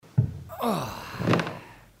Tugitoolis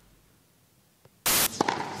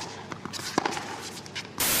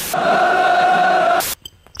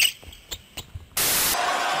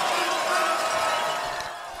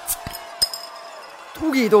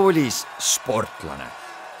sportlane.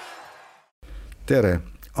 Tere,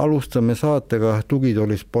 alustame saatega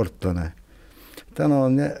Tugitooli sportlane. Täna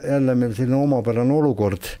on jälle meil selline omapärane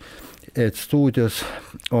olukord, et stuudios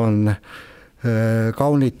on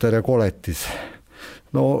Kaunitar ja Koletis.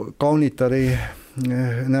 No Kaunitari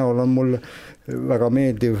näol on mul väga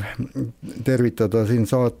meeldiv tervitada siin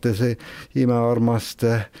saates imearmast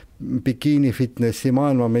bikiinifitnessi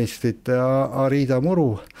maailmameistrit Arida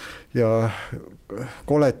Muru ja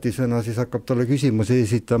Koletisena siis hakkab talle küsimusi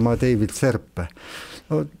esitama David Serp.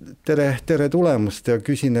 No, tere tulemust ja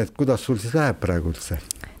küsin, et kuidas sul siis läheb praegu üldse?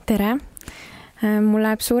 Tere, mul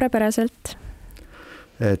läheb suurepäraselt.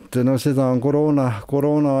 Et no seda on koroona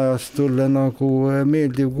ajast tulle nagu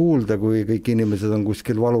meeldiv kuulda, kui kõik inimesed on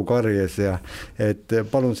kuskil valukarjes ja et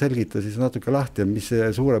palun selgita siis natuke lahti, mis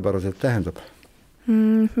see suurepäraselt tähendab.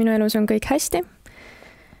 Minu elus on kõik hästi.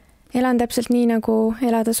 Elan täpselt nii, nagu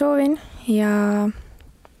elada soovin ja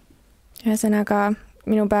ühesõnaga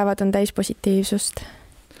minu päevad on täis positiivsust.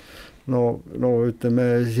 No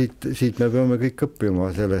ütleme, siit me peame kõik õppima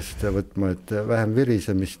sellest ja võtma, et vähem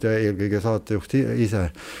virisemist ja eelkõige saatejuht ise,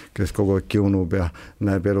 kes kogu aeg kiunub ja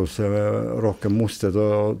näeb elus rohkem muste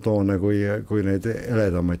toone kui neid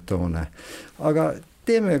heledamaid toone. Aga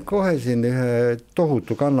teeme kohe siin ühe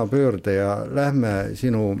tohutu kannapöörde ja lähme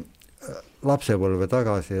sinu lapsepõlve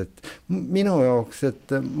tagasi, et minu jaoks, et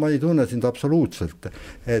ma ei tunne sind absoluutselt,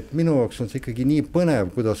 et minu jaoks on see ikkagi nii põnev,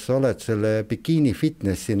 kuidas sa oled selle bikiini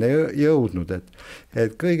fitnessini jõudnud,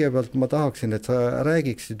 et kõigepealt ma tahaksin, et sa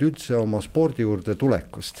räägiksid üldse oma spordi juurde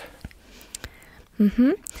tulekust.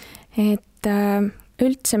 Et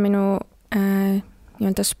üldse minu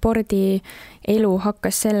nii-öelda spordielu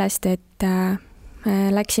hakkas sellest, et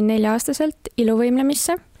läksin 4-aastaselt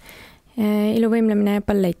iluvõimlemisse, iluvõimlemine ja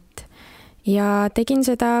ballett. Ja tegin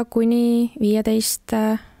seda kuni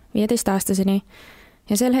 15-aastaseni.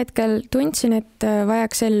 Ja sel hetkel tundsin, et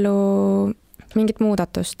vajaks ellu mingit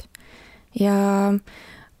muudatust. Ja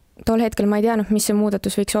tol hetkel ma ei teadnud, mis see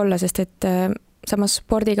muudatus võiks olla, sest et samas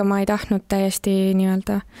spordiga ma ei tahtnud täiesti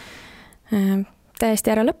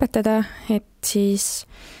ära lõpetada, et siis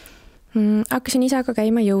hakkasin isaga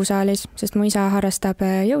käima jõusaalis, sest mu isa harrastab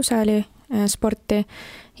jõusaali sporti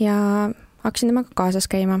ja hakkasin temaga kaasas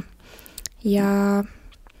käima. Ja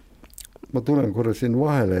ma tulen korra siin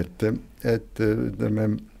vahele, et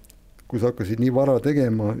ütleme, kui sa hakkasid nii vara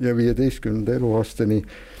tegema ja 15. eluaastani,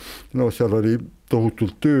 no seal oli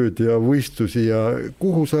tohutult tööd ja võistlusi ja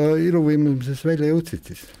kuhu sa iluvõimlemises välja jõudsid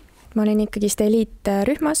siis? Ma olin ikkagist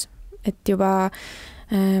eliitrühmas, et juba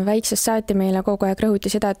väiksest saati meile kogu aeg rõhuti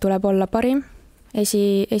seda, et tuleb olla parim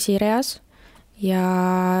esireas ja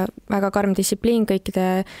väga karm distsipliin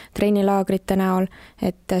kõikide treenilaagrite näol,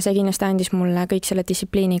 et see kindlasti andis mulle kõik selle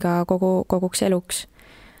distsipliiniga koguks eluks.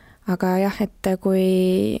 Aga jah, et kui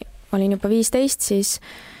olin juba 15, siis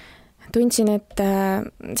tundsin, et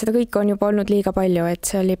seda kõike on juba olnud liiga palju, et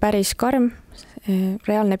see oli päris karm,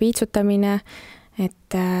 reaalne piitsutamine, et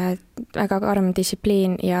väga karm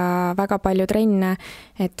distsipliin ja väga palju trenne,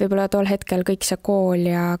 et võib-olla tol hetkel kõik see kool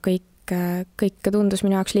ja kõik tundus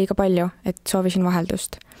minu jaoks liiga palju, et soovisin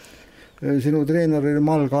vaheldust. Sinu treener oli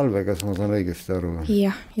Mal Kalve, kas ma saan õigesti aru?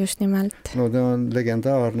 Jah, just nimelt. No ta on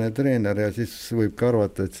legendaarne treener ja siis võib ka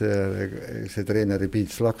arvata, et see treeneri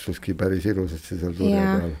piits laksuski päris ilusasti seal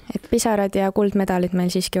turja peal. Et pisarad ja kuldmedalid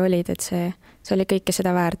meil siiski olid, et see oli kõike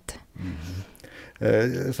seda väärt.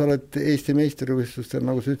 Sa oled Eesti meistrivõistlustel,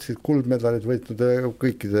 nagu sa ütlesid, kuldmedalid võitnud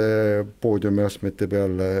kõikide poodiumiastmete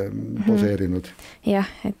peal poseerinud. Jah,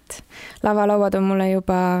 et lavalauad on mulle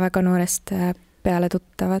juba väga noorest peale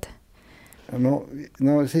tuttavad. No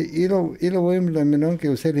see iluvõimlemine ongi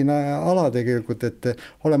ju selline ala tegelikult, et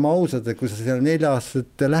oleme ausad, et kui sa seal 4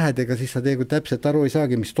 aastat lähed, ega siis sa tegelikult täpselt aru ei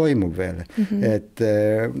saagi, mis toimub veel. Et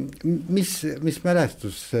mis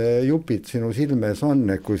mälestusjupid sinu silmes on,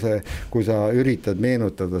 kui sa üritad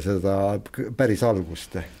meenutada seda päris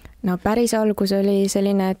algust? No päris algus oli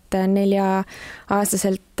selline, et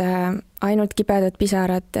 4-aastaselt ainult kibedad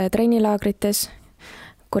pisarad trennilaagrites,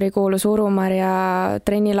 kurikuulus Urumar ja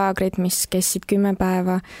trennilaagrid, mis kestsid 10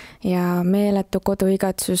 päeva ja meeletu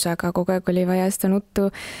koduigatsus, aga kogu aeg oli vaja seda nuttu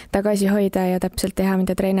tagasi hoida ja täpselt teha,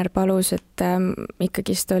 mida treener palus, et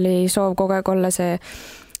ikkagist oli soov kogu aeg olla see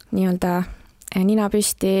nii-öelda nina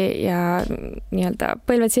püsti ja nii-öelda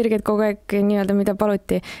põlved sirged kogu aeg nii-öelda, mida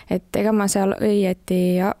paluti, et ega ma seal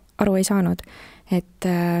õieti aru ei saanud. et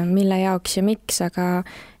mille jaoks ja miks, aga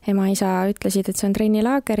ema-isa ütlesid, et see on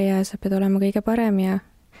trennilaager ja sa pead olema kõige parem ja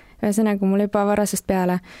ühesõnaga mul juba varasest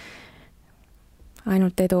peale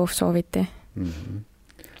ainult edu sooviti.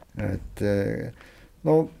 Et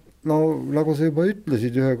no nagu sa juba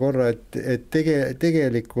ütlesid ühe korra, et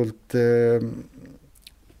tegelikult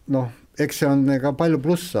eks see on ka palju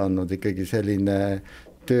plusse andnud ikkagi selline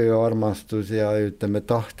tööarmastus ja ütleme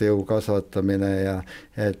tahtejõu kasvatamine ja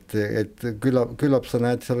et küllap sa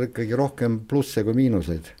näed seal ikkagi rohkem plusse kui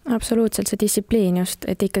miinuseid. Absoluutselt, see distsipliin just,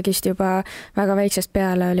 et ikkagist juba väga väiksest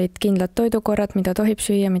peale olid kindlad toidukorrad, mida tohib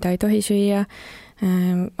süüa, mida ei tohi süüa,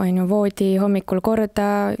 on ju voodi hommikul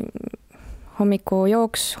korda, hommiku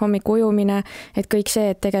jooks, hommiku ujumine, et kõik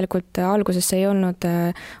see, et tegelikult alguses see ei olnud,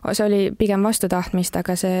 see oli pigem vastutahtmist,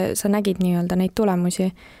 aga sa nägid nii-öelda neid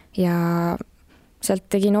tulemusi ja sealt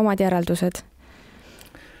tegin omad järeldused.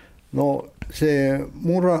 No see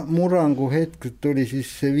murrangu hetk tuli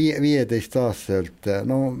siis 15-aastaselt,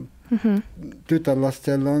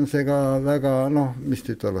 tütarlastel on see ka väga, mis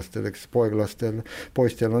tütarlastel, eks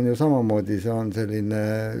poistel on ju samamoodi, see on selline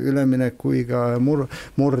üleminekuiga,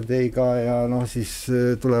 murdeiga ja siis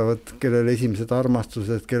tulevad kellel esimesed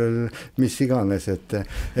armastused, kellel mis iganes, et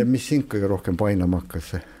mis sind kõige rohkem painama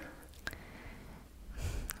hakkas?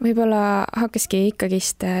 Võib-olla hakkaski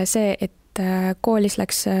ikkagist see, et koolis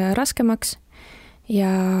läks raskemaks ja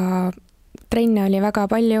trenne oli väga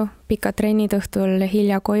palju, pikad trennid õhtul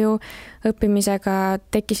hilja koju, õppimisega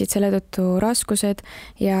tekkisid selle tõttu raskused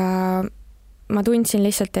ja ma tundsin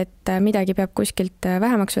lihtsalt, et midagi peab kuskilt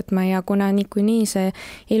vähemaks võtma ja kuna niikuinii see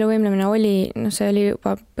iluvõimlemine oli, see oli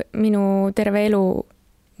juba minu terve elu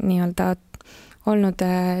nii-öelda olnud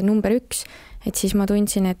number 1, et siis ma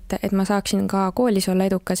tundsin, et ma saaksin ka koolis olla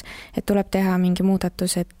edukas, et tuleb teha mingi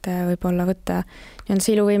muudatus, et võib-olla võtta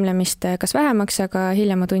see iluvõimlemist kas vähemaks, aga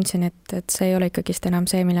hiljem ma tundsin, et see ei ole ikkagist enam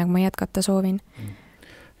see, millega ma jätkata soovin.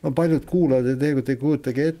 No paljud kuulajad tegelikult ei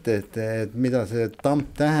kujutagi ette, et mida see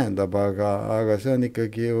tamp tähendab, aga see on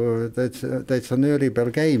ikkagi ju täitsa nööri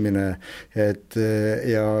peal käimine,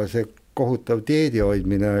 ja see kohutav dieedi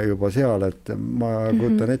hoidmine juba seal, et ma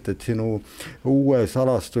kujutan ette, et sinu uues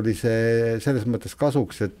alas tuli see selles mõttes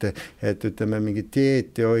kasuks, et ütleme mingi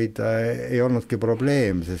dieeti hoida ei olnudki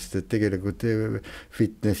probleem, sest et tegelikult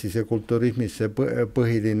fitnessis ja kulturismis see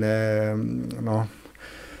põhiline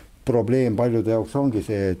probleem paljude jaoks ongi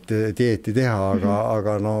see, et dieeti teha,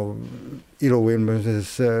 aga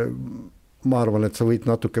iluvõimluses ma arvan, et sa võid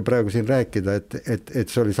natuke praegu siin rääkida, et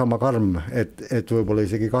see oli sama karm, et võib-olla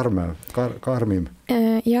isegi karmim.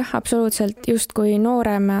 Jah, absoluutselt. Just kui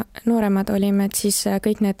nooremad olime, et siis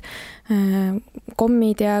kõik need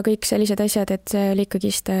kommid ja kõik sellised asjad, et see oli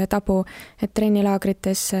ikkagist tabu, et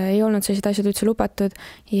trennilaagrites ei olnud sellised asjad üldse lubatud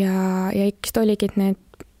ja ikkist oligi need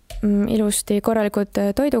ilusti korralikud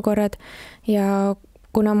toidukorrad ja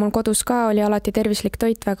kuna mul kodus ka oli alati tervislik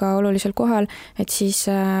toit väga olulisel kohal, et siis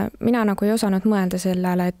mina nagu ei osanud mõelda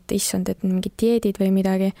sellele, et issand, et mingid dieedid või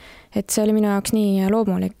midagi, et see oli minu jaoks nii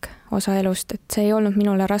loomulik osa elust, et see ei olnud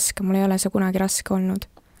minule raske, mul ei ole see kunagi raske olnud.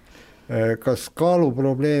 Kas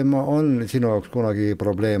kaaluprobleem on sinu jaoks kunagi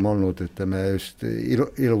probleem olnud, ütleme just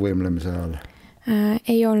iluvõimlemise ajal?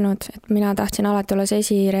 Ei olnud, et mina tahtsin alati olla see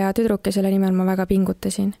esirea tüdruk ja selle nimel ma väga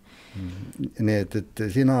pingutasin. Nii et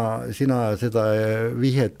sina seda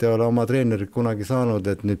vihjet ei ole oma treenerit kunagi saanud,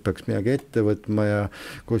 et nüüd peaks midagi ette võtma ja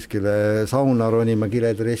kuskile sauna ronima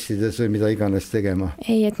kiledressides või mida iganes tegema?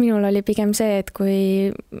 Ei, et minul oli pigem see, et kui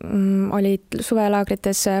olid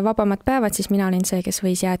suvelaagrites vabamad päevad, siis mina olin see, kes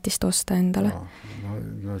võis jäätist osta endale.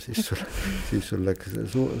 No siis sul läks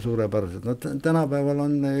suurepäraselt. No tänapäeval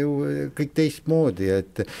on ju kõik teistmoodi,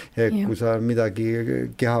 et kui sa midagi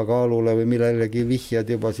kehakaalule või millelegi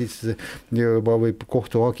vihjad juba, siis juba võib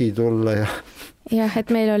kohtuhagi tulla ja... Jah,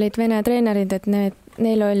 et meil olid vene treenerid, et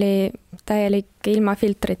neil oli täielik ilma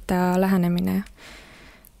filtrita lähenemine.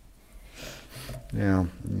 Ja,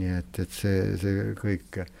 nii et see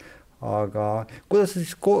kõik... Aga kuidas sa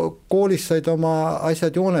siis koolis said oma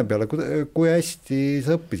asjad joone peale? Kui hästi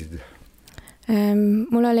sa õppisid?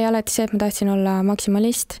 Mul oli alati see, et ma tahtsin olla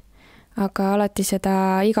maksimalist, aga alati seda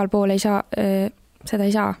igal pool ei saa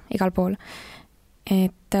igal pool.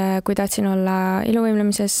 Et kui tahtsin olla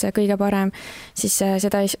iluvõimlemises kõige parem, siis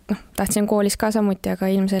seda tahtsin koolis ka samuti, aga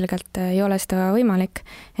ilmselgelt ei ole seda võimalik.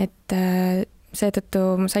 Et seetõttu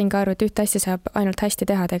ma sain ka aru, et ühte asja saab ainult hästi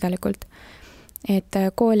teha tegelikult. Et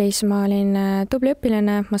koolis ma olin tubli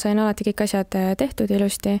õpilane, ma sain alati kõik asjad tehtud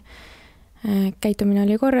ilusti, käitumine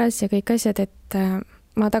oli korras ja kõik asjad, et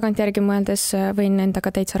ma tagantjärgi mõeldes võin endaga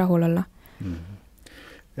täitsa rahul olla.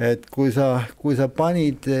 et kui sa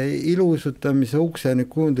panid ilusutamise ukse nüüd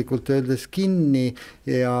kujundlikult öeldes kinni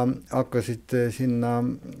ja hakkasid sinna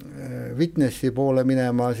fitnessi poole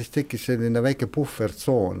minema, siis tekkis selline väike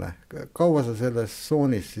puhvertsoon. Kaua sa selles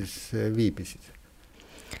tsoonis siis viibisid?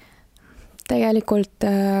 Tegelikult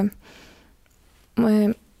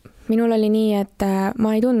minul oli nii, et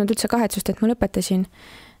ma ei tundnud üldse kahetsust, et ma lõpetasin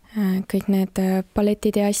kõik need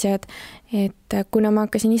balletid ja asjad, et kuna ma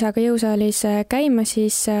hakkasin isaga jõusaalis käima,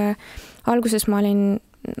 siis alguses ma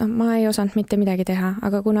ei osanud mitte midagi teha,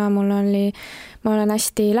 aga kuna ma olen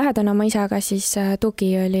hästi lähedane oma isaga, siis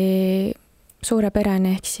tugi oli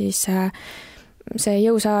suurepärane, ehk siis see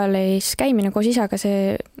jõusaalis käimine koos isaga,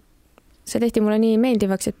 see tehti mulle nii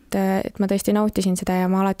meeldivaks, et ma tõesti nautisin seda ja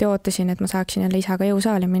ma alati ootasin, et ma saaksin jälle isaga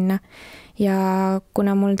jõusaali minna. Ja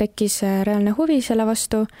kuna mul tekkis reaalne huvi selle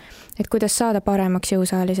vastu, et kuidas saada paremaks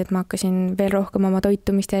jõusaalis, et ma hakkasin veel rohkem oma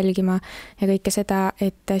toitumist jälgima ja kõike seda,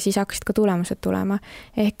 et siis hakkasid ka tulemused tulema.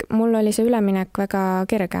 Ehk mul oli see üleminek väga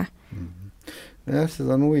kerge. Jah,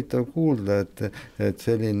 seda on huvitav kuulda, et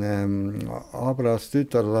selline abras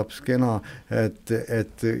tütarlaps kena, et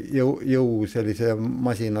jõu sellise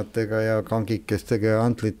masinatega ja kangikestega ja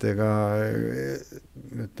antlitega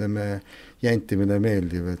ütleme, jäntimine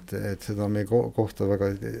meeldib, et seda me kohta väga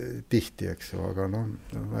tihti, eks ju, aga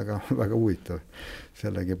väga, väga huvitav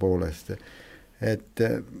sellegi poolest. Et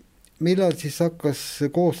millal siis hakkas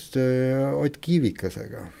koostöö Ott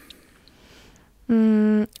Kiivikasega?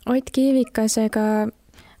 Ott Kiivikasega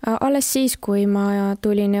alles siis, kui ma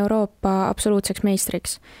tulin Euroopa absoluutseks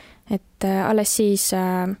meistriks. Et alles siis,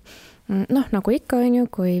 nagu ikka on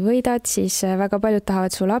ju, kui võidad, siis väga paljud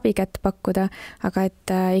tahavad sulle abikätt pakkuda, aga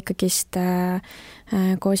et ikkagist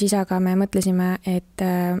koos isaga me mõtlesime, et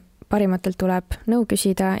parimatelt tuleb nõu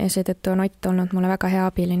küsida ja seetõttu on Ott olnud mulle väga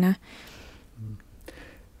hea abiline.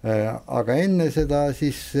 Aga enne seda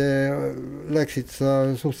siis läksid sa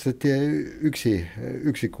suhteliselt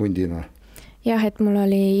üksikhundina? Jah, et mul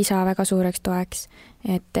oli isa väga suureks toeks,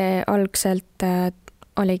 et algselt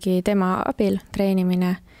oligi tema abil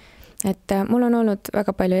treenimine, et mul on olnud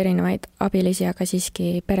väga palju erinevaid abilisi, aga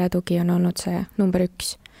siiski peretugi on olnud see number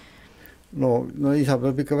 1. No isa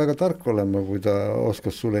peab ikka väga tark olema, kui ta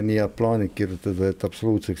oskas sulle nii head plaanid kirjutada, et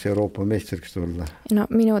absoluutseks Euroopa meistriks tulla. No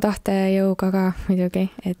minu tahtejõuga ka muidugi,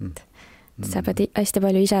 et sa pead hästi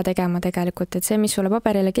palju ise tegema tegelikult, et see, mis sulle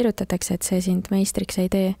paberile kirjutatakse, et see sind meistriks ei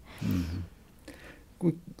tee.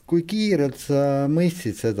 Kui kiirelt sa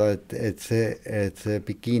mõistsid seda, et see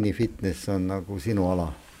bikiini fitness on nagu sinu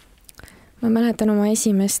ala? Ma mäletan oma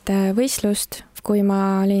esimest võistlust, kui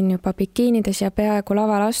ma olin juba bikiinides ja peaaegu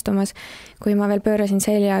lavale astumas, kui ma veel pöörasin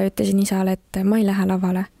selja ja ütlesin isale, et ma ei lähe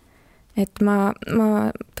lavale. Et ma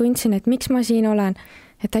tundsin, et miks ma siin olen,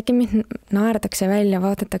 et äkki mind naerdakse välja,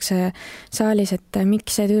 vaadatakse saalis, et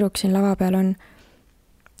miks see tüdruk siin lava peal on.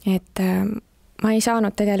 Et ma ei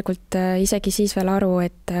saanud tegelikult isegi siis veel aru,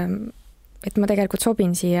 et ma tegelikult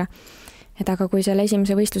sobin siia. Et aga kui selle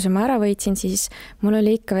esimese võistluse ma ära võitsin, siis mul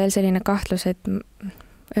oli ikka veel selline kahtlus, et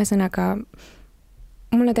ühesõnaga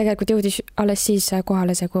mulle tegelikult jõudis alles siis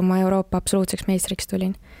kohale see, kui ma Euroopa absoluutseks meistriks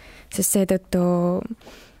tulin, sest seetõttu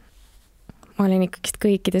ma olin ikkagi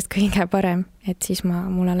kõikidest kõige parem, et siis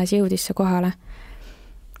mul alles jõudis see kohale.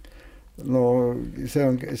 No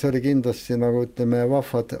see oli kindlasti nagu ütleme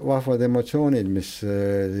vahvad emotsioonid, mis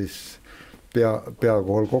siis pea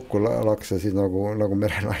kohal kokku laksasid nagu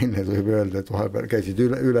merelained võib öelda, et vahepeal käisid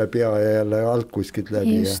üle pea ja jälle alt kuskilt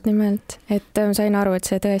läbi. Just nimelt, et sain aru, et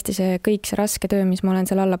see tõesti kõik see raske töö, mis ma olen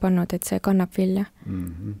seal alla pannud, et see kannab vilja.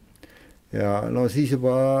 Ja siis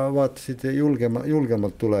juba vaatasid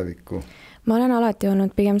julgemalt tulevikku. Ma olen alati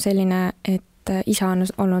olnud pigem selline, et isa on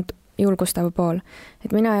olnud julgustav pool.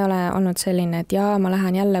 Et mina ei ole olnud selline, et ma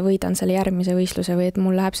lähen jälle võidan selle järgmise võistluse või et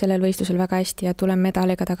mul läheb sellel võistlusel väga hästi ja tulen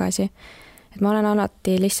medaliga tagasi. Et ma olen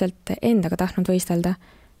alati lihtsalt endaga tahtnud võistelda,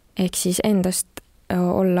 ehk siis endast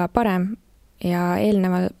olla parem ja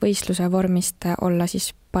eelneva võistluse vormist olla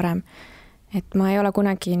siis parem. Et ma ei ole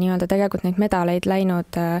kunagi nii-öelda tegelikult neid medaleid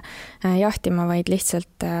läinud jahtima, vaid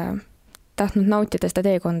lihtsalt tahtnud nautida seda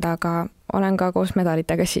teekonda, aga olen ka koos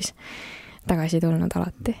medalitega siis tagasi tulnud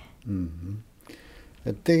alati.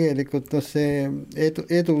 Et tegelikult see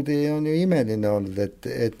edutee on ju imeline olnud, et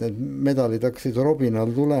need medalid hakkasid robinal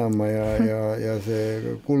tulema ja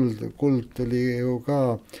see kuld tuli ju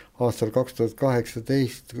ka aastal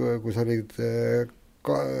 2018, kui sa olid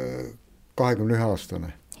 21-aastane.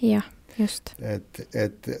 Jah, just.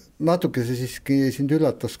 Et natuke see siiski sind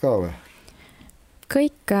üllatas ka või?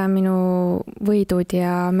 Kõik minu võidud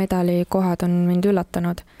ja medalikohad on mind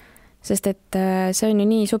üllatanud. sest et see on ju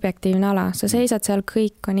nii subjektiivne ala, sa seisad seal,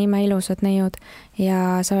 kõik on imeilusad neiud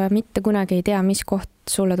ja sa mitte kunagi ei tea, mis koht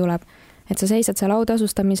sulle tuleb. Et sa seisad seal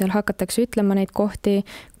autasustamisel, hakatakse ütlema neid kohti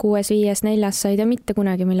 6, 5, 4, sa ei tea mitte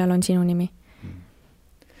kunagi, millal on sinu nimi.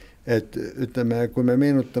 Et ütleme, kui me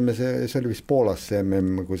meenutame, see oli vist Poolas see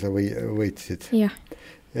MM, kui sa võitsid. Jah.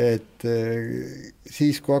 Et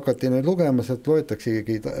siis, kui hakati neid lugema, sealt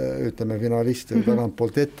loetaksegi, ütleme, finaliste tagant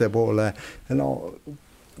poolt ettepoole, no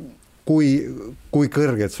kui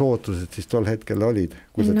kõrged sootused siis tol hetkel olid,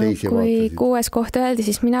 kui sa teisi vaatasid? Kui 6 koht öeldi,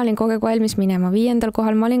 siis mina olin kogu aeg valmis minema, 5.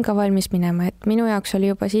 kohal ma olin ka valmis minema, et minu jaoks oli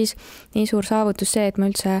juba siis nii suur saavutus see, et ma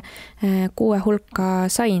üldse 6 hulka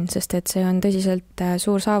sain, sest et see on tõsiselt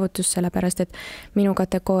suur saavutus, sellepärast et minu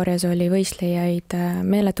kategoorias oli võistlejaid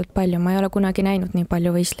meeletult palju, ma ei ole kunagi näinud nii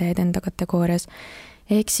palju võistlejaid enda kategoorias.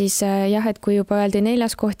 Ehk siis jah, et kui juba öeldi 4.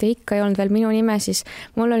 koht ja ikka ei olnud veel minu nime, siis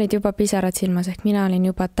mul olid juba pisarad silmas, ehk mina olin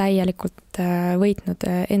juba täielikult võitnud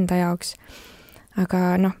enda jaoks.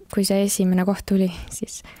 Aga noh, kui see esimene koht tuli,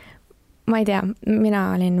 siis ma ei tea, mina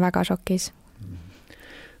olin väga šokis.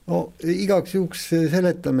 No igaks juhuks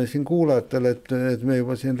seletame siin kuulajatele, et me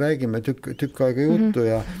juba siin räägime tükk aega juttu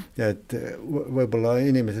ja et võib-olla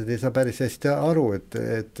inimesed ei saa päris hästi aru,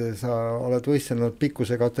 et sa oled võistelnud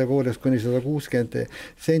pikkuse kategoorias kuni 160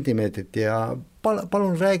 sentimeetrit ja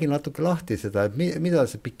palun räägi natuke lahti seda, et mida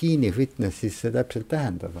see bikiini fitness siis täpselt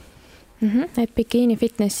tähendab? Et bikiini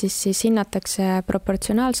fitness siis hinnatakse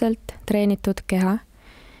proportsionaalselt treenitud keha.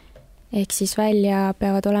 Ehk siis välja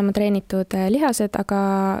peavad olema treenitud lihased, aga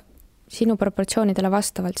sinu proportsioonidele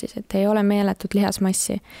vastavalt siis, et ei ole meeletut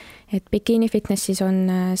lihasmassi. Et bikiini fitnessis on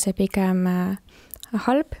see pigem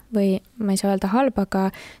halb või ma ei saa öelda halb, aga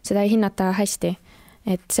seda ei hinnata hästi.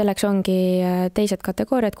 Et selleks ongi teised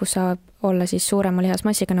kategooriad, kus saab olla siis suurema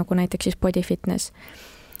lihasmassiga, nagu näiteks siis body fitness.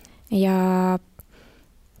 Ja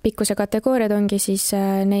pikkuse kategooriad ongi siis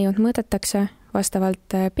neiud mõõdetakse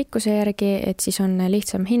vastavalt pikkuse järgi, et siis on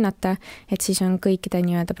lihtsam hinnata, et siis on kõikide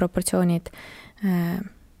nii-öelda proportsioonid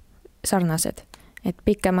sarnased. Et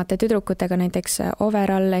pikemate tüdrukutega näiteks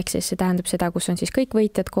overall, ehk siis see tähendab seda, kus on siis kõik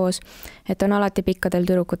võitjad koos, et on alati pikkadel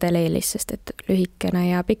tüdrukutel eelis, sest et lühikene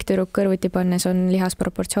ja pikk tüdruk kõrvuti pannes on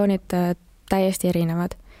lihasproportsioonid täiesti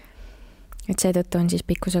erinevad. Et seetõttu on siis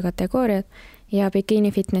pikkuse kategooriad ja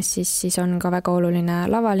bikiini fitness siis on ka väga oluline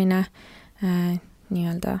lavaline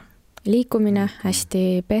nii-öelda liikumine,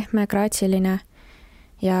 hästi pehme, graatsiline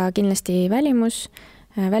ja kindlasti välimus.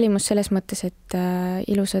 Välimus selles mõttes, et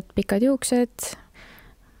ilusad pikad juuksed,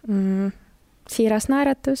 siiras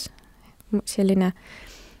naeratus, selline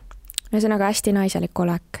ühesõnaga hästi naiselik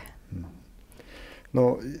olek.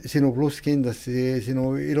 No sinu pluss kindlasti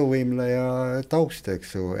sinu iluvõimleja taust,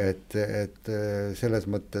 eks ju, et selles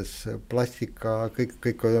mõttes plastika,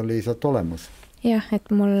 kõik on lihtsalt olemas. Jah, et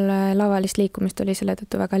mul lavalist liikumist oli selle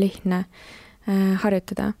tõttu väga lihtne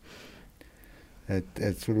harjutada.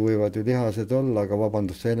 Et sul võivad ju lihased olla, aga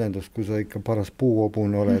vabandust väljendust, kui sa ikka paras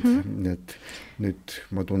puuobune oled, et nüüd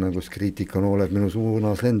ma tunnen, kus kriitikanooled minu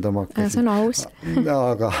suunas lendama hakkasid. See on aus.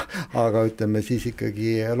 aga ütleme, siis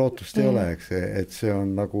ikkagi lootust ei ole, eks, et see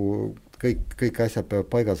on nagu kõik asjad peavad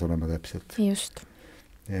paigas olema täpselt. Just.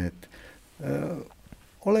 Et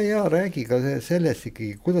ole hea, räägi ka sellest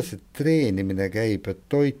ikkagi, kuidas see treenimine käib,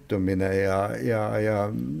 toitumine ja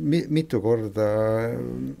mitu korda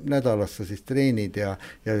nädalas sa siis treenid ja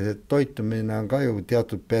see toitumine on ka ju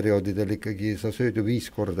teatud perioodidel ikkagi, sa sööd ju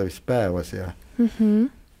 5 korda vist päevas ja.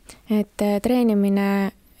 Et treenimine,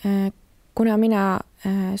 kuna mina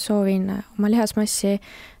soovin oma lihasmassi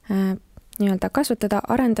nii-öelda kasvatada,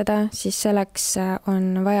 arendada, siis selleks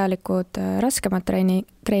on vajalikud raskemad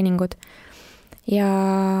treeningud. Ja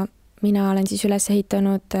mina olen siis üles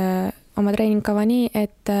ehitanud oma treeningkava nii,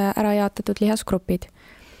 et ära jaotatud lihasgrupid.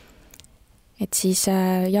 Et siis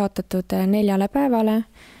jaotatud 4 päevale,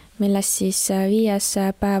 millest siis 5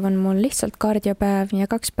 päev on mul lihtsalt kardiopäev ja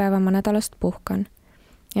 2 päeva ma nädalast puhkan.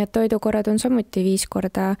 Ja toidukorrad on samuti 5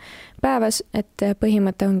 korda päevas, et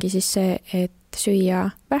põhimõte ongi siis see, et süüa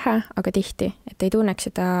vähe, aga tihti, et ei tunneks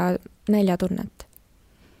seda näljatunnet.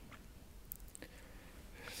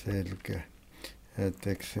 Selge. Et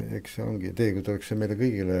eks see ongi, tegelikult oleks see meile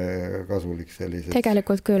kõigile kasulik sellised.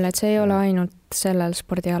 Tegelikult küll, et see ei ole ainult sellel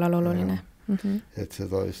spordialal oluline. Et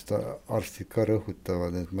seda just arstid ka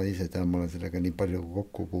rõhutavad, et ma ise tean, ma olen sellega nii palju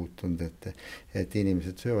kokku puutunud, et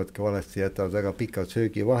inimesed söövadki valesti, jätavad väga pikad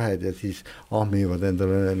söögivahed ja siis ahmivad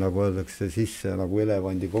endale, nagu öeldakse, sisse nagu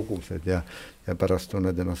elevandi kogused ja pärast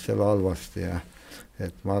tunned ennast selle halvasti ja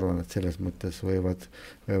et ma arvan, et selles mõttes võivad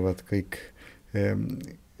kõik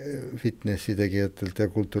fitnessi tegijatelt ja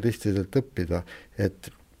kulturistidelt õppida, et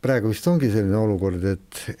praegu vist ongi selline olukord,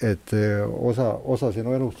 et osa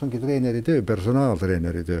sinu elust ongi treeneri töö,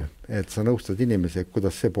 personaaltreeneri töö, et sa nõustad inimesi,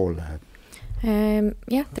 kuidas see pool läheb?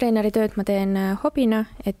 Jah, treeneri tööd ma teen hobina,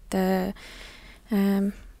 et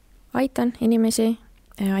aitan inimesi,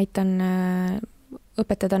 aitan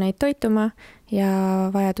õpetada neid toituma ja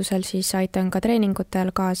vajadusel siis aitan ka treeningutel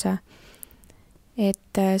kaasa.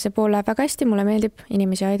 Et see pool läheb väga hästi, mulle meeldib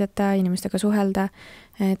inimesi aidata, inimestega suhelda,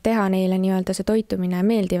 teha neile nii-öelda see toitumine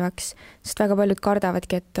meeldivaks, sest väga paljud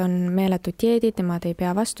kardavadki, et on meeletud dieedid, nemad ei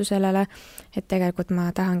pea vastu sellele, et tegelikult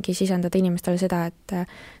ma tahangi sisendada inimestele seda, et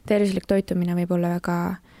tervislik toitumine võib olla väga,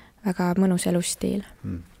 väga mõnus elustiil.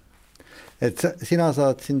 Et sina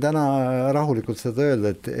saad siin täna rahulikult seda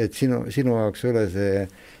öelda, et sinu jaoks üle see,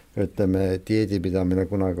 ütleme, dieedipidamine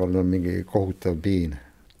kunagi olnud mingi kohutav piin?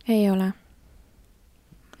 Ei ole.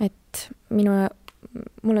 Et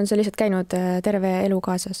mul on see lihtsalt käinud terve elu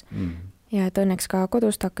kaasas ja et õnneks ka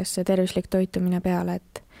kodust hakkas see tervislik toitumine peale,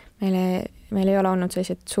 et meil ei ole olnud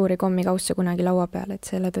sellised suuri kommikausse kunagi laua peal, et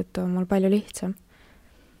selle tõttu on mul palju lihtsam.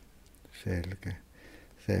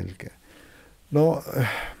 Selge. No,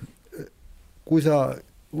 kui sa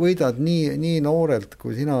võidad nii noorelt,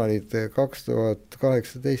 kui sina olid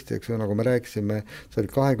 2018, eks nagu me rääkisime, sa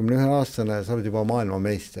olid 21-aastane ja sa olid juba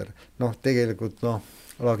maailmameister. Noh, tegelikult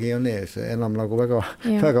lagi on ees, enam nagu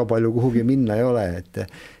väga palju kuhugi minna ei ole,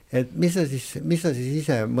 et mis sa siis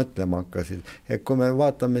ise mõtlema hakkasid, et kui me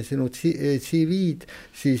vaatame sinu CV-d,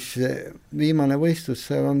 siis viimane võistlus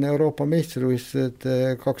seal on Euroopa meistrivõistlused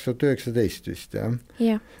 2019 vist,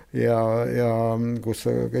 jah? Ja kus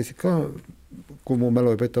sa käisid ka, kui mu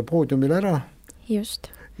mälu ei peta, poodiumil ära.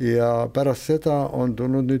 Just. Ja pärast seda on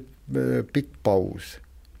tulnud nüüd pikk paus,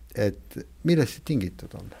 et millest see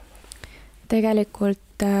tingitud on? Tegelikult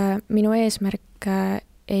minu eesmärk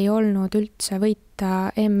ei olnud üldse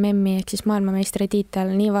võita MM-i ehk siis maailmameistri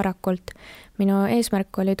tiitel nii varakult. Minu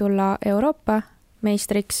eesmärk oli tulla Euroopa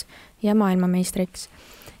meistriks ja maailmameistriks.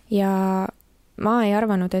 Ja ma ei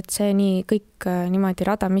arvanud, et see nii kõik niimoodi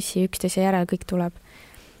radamissi üksteise järel kõik tuleb.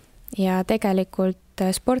 Ja tegelikult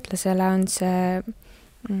sportlasele on see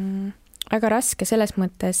väga raske selles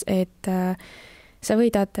mõttes, et sa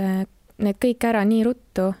võidad need kõik ära nii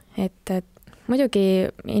ruttu, et muidugi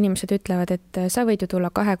inimesed ütlevad, et sa võid ju tulla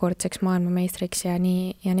 2-kordseks maailmameistriks ja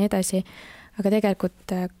nii edasi, aga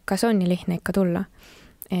tegelikult kas on nii lihtne ikka tulla?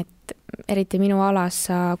 Et eriti minu alas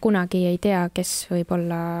sa kunagi ei tea, kes võib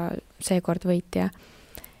olla seekord võitja.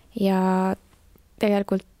 Ja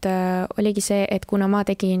tegelikult oligi see, et kuna ma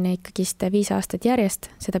tegin ikkagist 5 aastat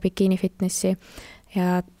järjest seda bikiini fitnessi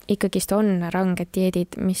ja ikkagist on ranged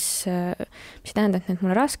dieedid, mis tähendab, et need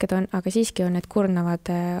mulle rasked on, aga siiski on need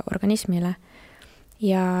kurnavad organismile.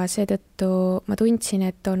 Ja seetõttu ma tundsin,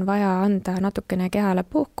 et on vaja anda natukene kehale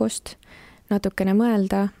puhkust, natukene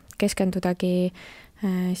mõelda, keskendudagi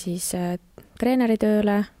siis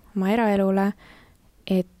treeneritööle, oma eraelule,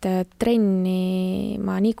 et trenni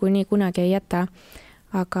ma niikuinii kunagi ei jäta.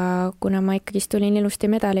 Aga kuna ma ikkagist tulin ilusti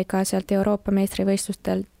medaliga sealt Euroopa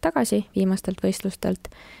meistrivõistlustelt tagasi, viimastelt võistlustelt,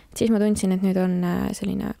 siis ma tundsin, et nüüd on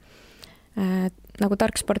selline nagu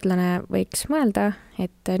tark sportlane võiks mõelda,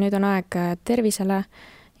 et nüüd on aeg tervisele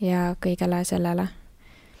ja kõigele sellele.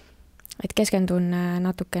 Et keskendun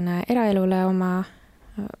natukene eraelule, oma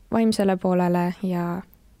vaimsele poolele ja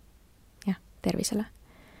tervisele.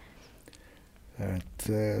 Et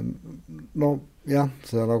jah,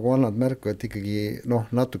 sa nagu annad märku, et ikkagi,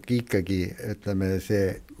 natuke ikkagi, ütleme,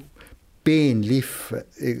 see peenlihv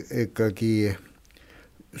ikkagi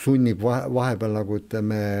sunnib vahepeal nagu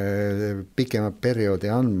ütleme pikemad perioodi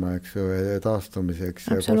andma, eks ju, taastumiseks.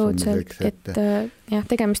 Absoluutselt, et jah,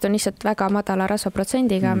 tegemist on lihtsalt väga madala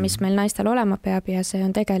rasvaprotsendiga, mis meil naistel olema peab ja see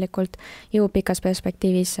on tegelikult ju pikas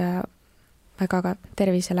perspektiivis väga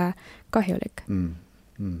tervisele kahjulik.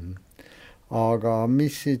 Aga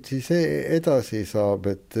mis siis edasi saab,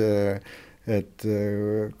 et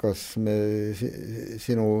kas me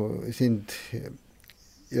sind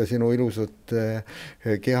ja sinu ilusat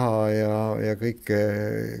keha ja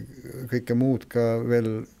kõike muud ka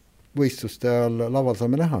veel võistluste ajal laval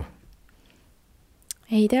saame näha?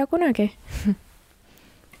 Ei tea kunagi.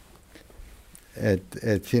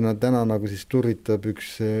 et siin on täna nagu siis turritab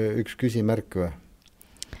üks küsimärk või?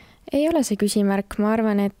 Ei ole see küsimärk, ma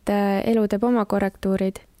arvan, et elu teeb oma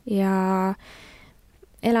korrektuurid ja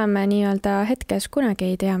elame nii-öelda hetkes, kunagi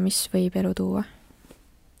ei tea, mis võib elu tuua.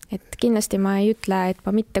 Et kindlasti ma ei ütle, et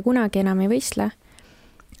ma mitte kunagi enam ei võistle.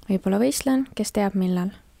 Võib-olla võistlen, kes teab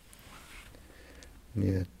millal.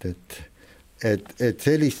 Nii et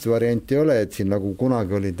sellist varianti ei ole, et siin nagu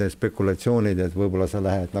kunagi olid spekulatsioonid, et võib-olla sa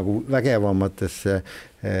lähed nagu vägevamatesse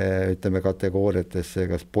ütleme kategooriatesse,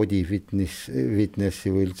 kas body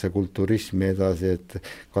fitnessi või üldse kulturismi edasi, et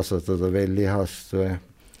kasvatada veel lihast või?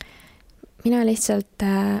 Mina lihtsalt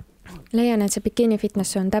leian, et see bikini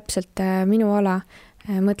fitness on täpselt minu ala.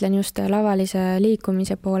 Mõtlen just lavalise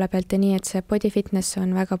liikumise poole pealt ja nii, et see body fitness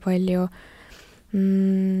on väga palju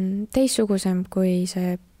teistsugusem kui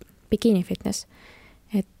see bikini fitness.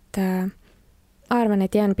 Et arvan,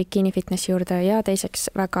 et jään bikini fitnessi juurde ja teiseks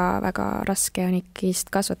väga raske on ikkist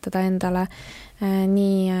kasvatada endale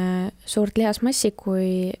nii suurt lihasmassi,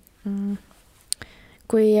 kui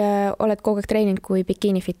oled kogu aeg treeninud kui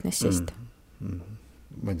bikini fitnessist.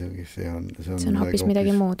 Muidugi see on hoopis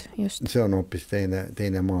midagi muud, just. See on hoopis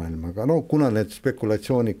teine maailm, aga no kuna need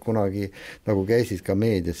spekulatsioonid kunagi nagu käisid ka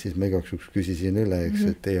meedias, siis ma igaks juks küsisin üle, eks,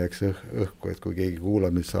 et ei jääks õhku, et kui keegi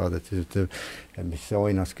kuulab nüüd saadet, siis ütleb, mis see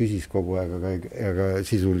Oinas küsis kogu aeg, aga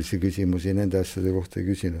sisulisi küsimusi nende asjade kohta ei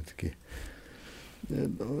küsinudki.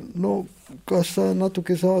 No kas sa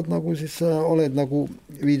natuke saad nagu siis sa oled nagu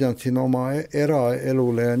viidanud siin oma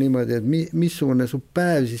eraelule ja niimoodi, et missugune su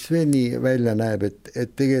päev siis veel nii välja näeb,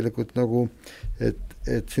 et tegelikult nagu, et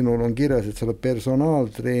sinul on kirjas, et sa oled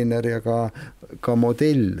personaaltreener ja ka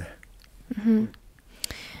modell.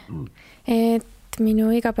 Et minu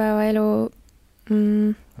igapäevaelu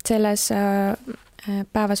selles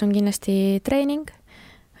päevas on kindlasti treening.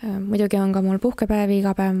 Muidugi on ka mul puhkepäevi,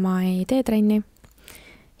 iga päev ma ei tee trenni.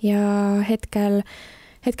 Ja hetkel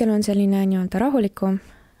on selline nii-öelda rahulikum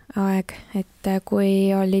aeg, et kui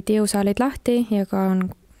olid jõusaalid lahti ja ka on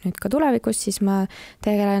nüüd ka tulevikus, siis ma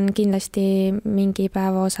tegelen kindlasti mingi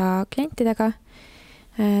päevaosa klientidega,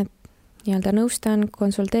 nii-öelda nõustan,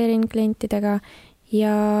 konsulteerin klientidega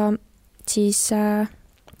ja siis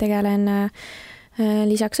tegelen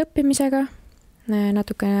lisaks õppimisega,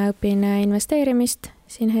 natukene õpin investeerimist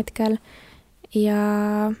siin hetkel ja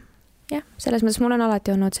jah, selles mõttes mul on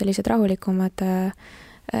alati olnud sellised rahulikumad,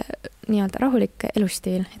 nii-öelda rahulik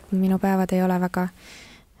elustiil, et minu päevad ei ole väga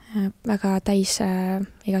täis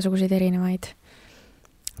igasuguseid erinevaid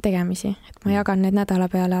tegemisi, et ma jagan need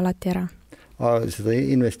nädala peale alati ära. Seda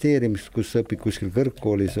investeerimist, kus sa õpid kuskil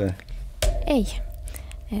kõrgkoolis või? Ei,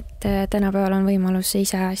 et tänapäeval on võimalus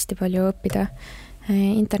ise hästi palju õppida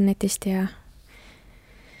internetist ja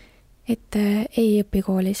et ei õpi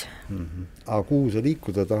koolis. Aga kuhu sa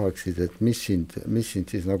liikuda tahaksid, et mis sind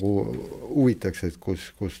siis nagu huvitaks, et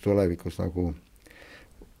kus tulevikus nagu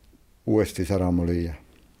uuesti särama lüüa?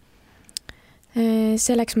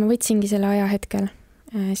 Selleks ma võtsingi selle aja hetkel.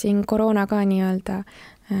 Siin koroona ka nii-öelda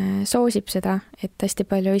soosib seda, et hästi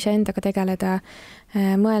palju iseendaga tegeleda,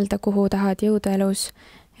 mõelda, kuhu tahad jõuda elus,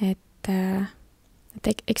 et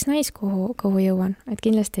eks näis, kuhu jõuan, et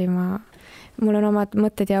kindlasti mul on omad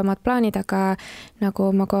mõtted ja omad plaanid, aga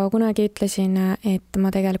nagu ma ka kunagi ütlesin, et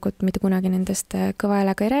ma tegelikult mitte kunagi nendest kõva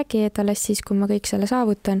häälega ei räägi, et alles siis, kui ma kõik selle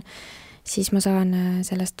saavutan, siis ma saan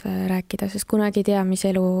sellest rääkida, sest kunagi ei tea, mis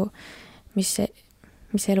elu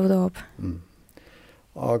toob.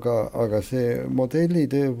 Aga see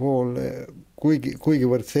modellitöö pool,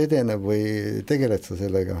 kuigivõrd see edeneb või tegeled sa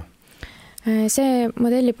sellega? See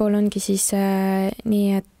modelli pool ongi siis nii,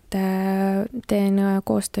 et teen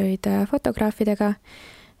koostööd fotograafidega,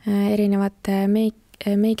 erinevate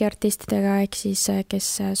meigiartistidega, ehk siis kes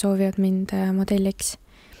soovivad mind modelliks.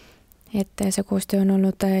 Et see koostöö on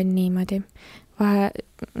olnud niimoodi.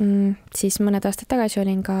 Siis mõned aastad tagasi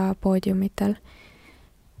olin ka poodiumitel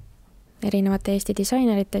erinevate Eesti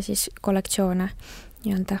disainerite siis kollektsioone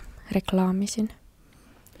nii-öelda reklaamisin.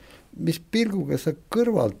 Mis pilguga sa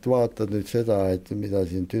kõrvalt vaatad nüüd seda, et mida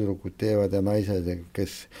siin tüdrukud teevad ja naised,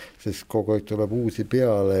 sest kogu aeg tuleb uusi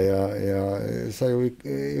peale ja sa ju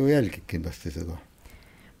jälgid kindlasti seda?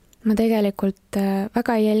 Ma tegelikult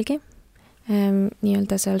väga ei jälgi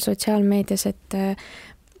nii-öelda seal sotsiaalmeedias, et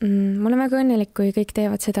ma olen väga õnnelik, kui kõik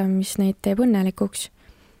teevad seda, mis neid teeb õnnelikuks.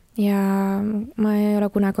 Ja ma ei ole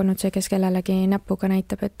kunagi olnud see, kes kellelegi näpuga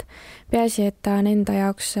näitab, et peaasi, et ta on enda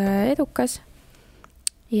jaoks edukas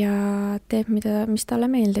ja teeb, mis talle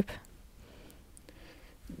meeldib.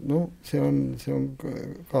 No see on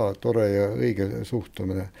ka tore ja õige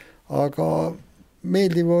suhtumine. Aga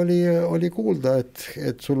meeldiv oli kuulda,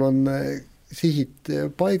 et sul on sihid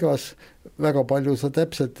paigas, väga palju sa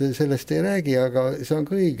täpselt sellest ei räägi, aga see on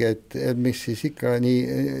ka õige, et mis siis ikka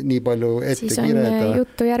nii palju ette kirjada. Siis on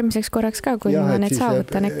juttu järgmiseks korraks ka, kui ma need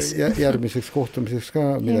saavutan, eks. Järgmiseks kohtumiseks ka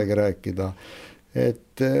midagi rääkida.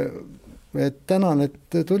 Et tänan, et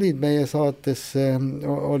tulid meie saatesse,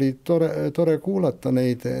 oli tore kuulata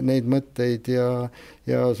neid mõtteid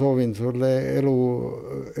ja soovin sulle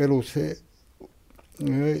elus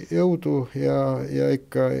jõudu ja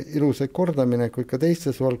ikka ilusaid kordaminekuid ka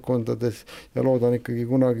teistes valdkondades ja loodan ikkagi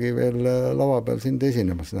kunagi veel lava peal sind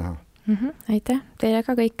esinemas näha. Aitäh, teile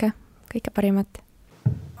ka kõike parimat.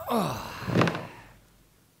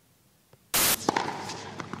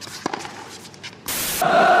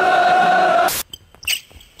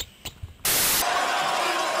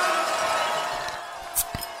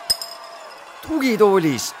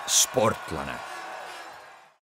 Tugitoolis sportlane.